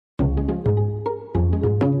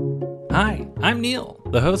Hi, I'm Neil,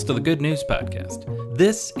 the host of the Good News Podcast.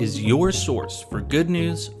 This is your source for good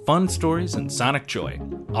news, fun stories, and sonic joy.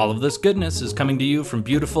 All of this goodness is coming to you from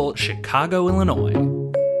beautiful Chicago, Illinois.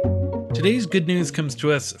 Today's good news comes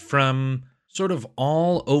to us from sort of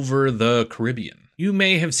all over the Caribbean. You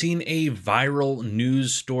may have seen a viral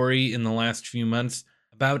news story in the last few months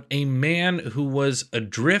about a man who was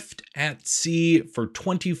adrift at sea for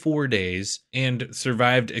 24 days and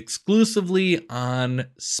survived exclusively on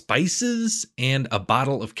spices and a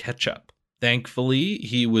bottle of ketchup. Thankfully,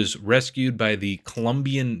 he was rescued by the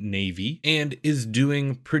Colombian Navy and is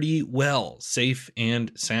doing pretty well, safe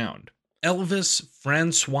and sound. Elvis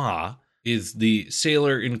Francois is the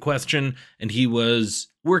sailor in question, and he was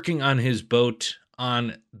working on his boat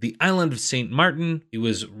on the island of St. Martin. He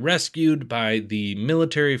was rescued by the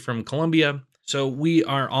military from Colombia, so we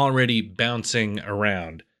are already bouncing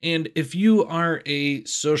around. And if you are a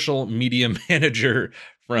social media manager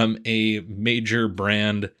from a major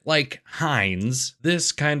brand like Heinz,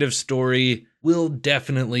 this kind of story will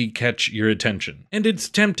definitely catch your attention. And it's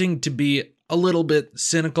tempting to be a little bit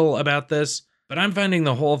cynical about this, but I'm finding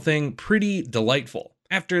the whole thing pretty delightful.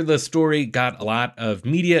 After the story got a lot of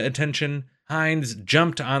media attention, Heinz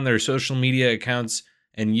jumped on their social media accounts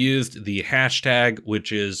and used the hashtag,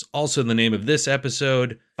 which is also the name of this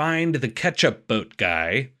episode, Find the Ketchup Boat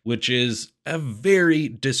Guy, which is a very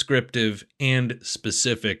descriptive and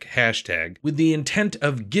specific hashtag, with the intent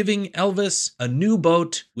of giving Elvis a new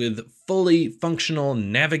boat with fully functional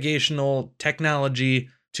navigational technology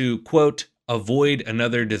to, quote, avoid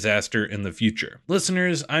another disaster in the future.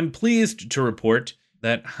 Listeners, I'm pleased to report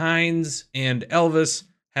that Heinz and Elvis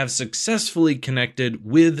have successfully connected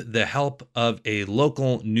with the help of a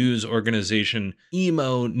local news organization,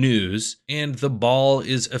 Emo News, and the ball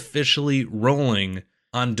is officially rolling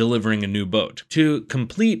on delivering a new boat. To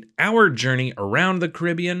complete our journey around the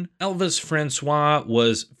Caribbean, Elvis Francois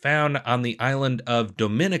was found on the island of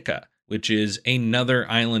Dominica, which is another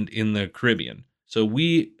island in the Caribbean. So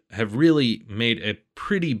we have really made a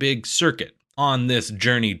pretty big circuit on this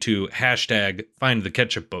journey to hashtag Find the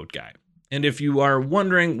Ketchup Boat Guy. And if you are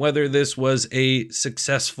wondering whether this was a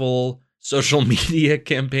successful social media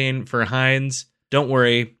campaign for Heinz, don't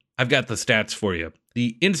worry, I've got the stats for you.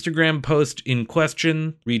 The Instagram post in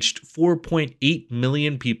question reached 4.8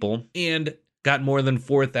 million people and got more than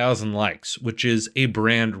 4,000 likes, which is a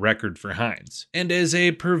brand record for Heinz. And as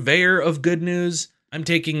a purveyor of good news, I'm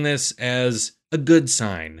taking this as a good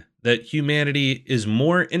sign that humanity is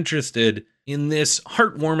more interested in this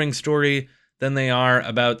heartwarming story than they are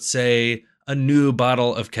about, say, a new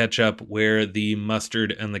bottle of ketchup where the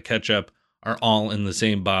mustard and the ketchup are all in the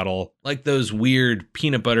same bottle, like those weird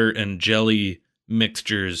peanut butter and jelly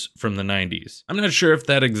mixtures from the 90s. I'm not sure if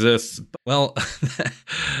that exists, but, well,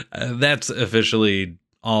 that's officially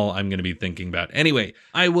all I'm going to be thinking about. Anyway,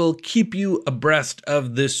 I will keep you abreast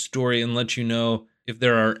of this story and let you know if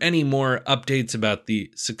there are any more updates about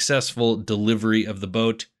the successful delivery of the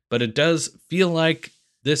boat, but it does feel like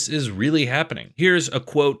this is really happening. Here's a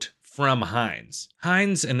quote from Heinz.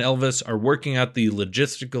 Heinz and Elvis are working out the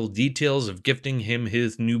logistical details of gifting him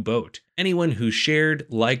his new boat. Anyone who shared,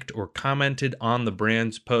 liked, or commented on the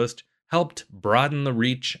brand's post helped broaden the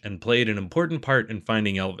reach and played an important part in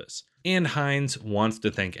finding Elvis. And Heinz wants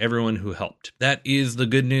to thank everyone who helped. That is the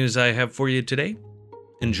good news I have for you today.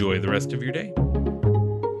 Enjoy the rest of your day.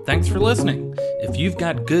 Thanks for listening. If you've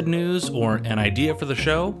got good news or an idea for the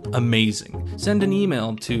show, amazing. Send an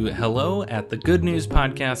email to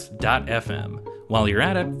hello@thegoodnewspodcast.fm. While you're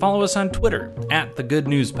at it, follow us on Twitter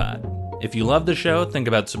 @thegoodnewspod. If you love the show, think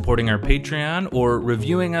about supporting our Patreon or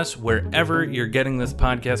reviewing us wherever you're getting this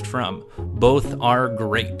podcast from. Both are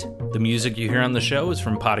great. The music you hear on the show is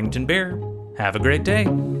from Poddington Bear. Have a great day.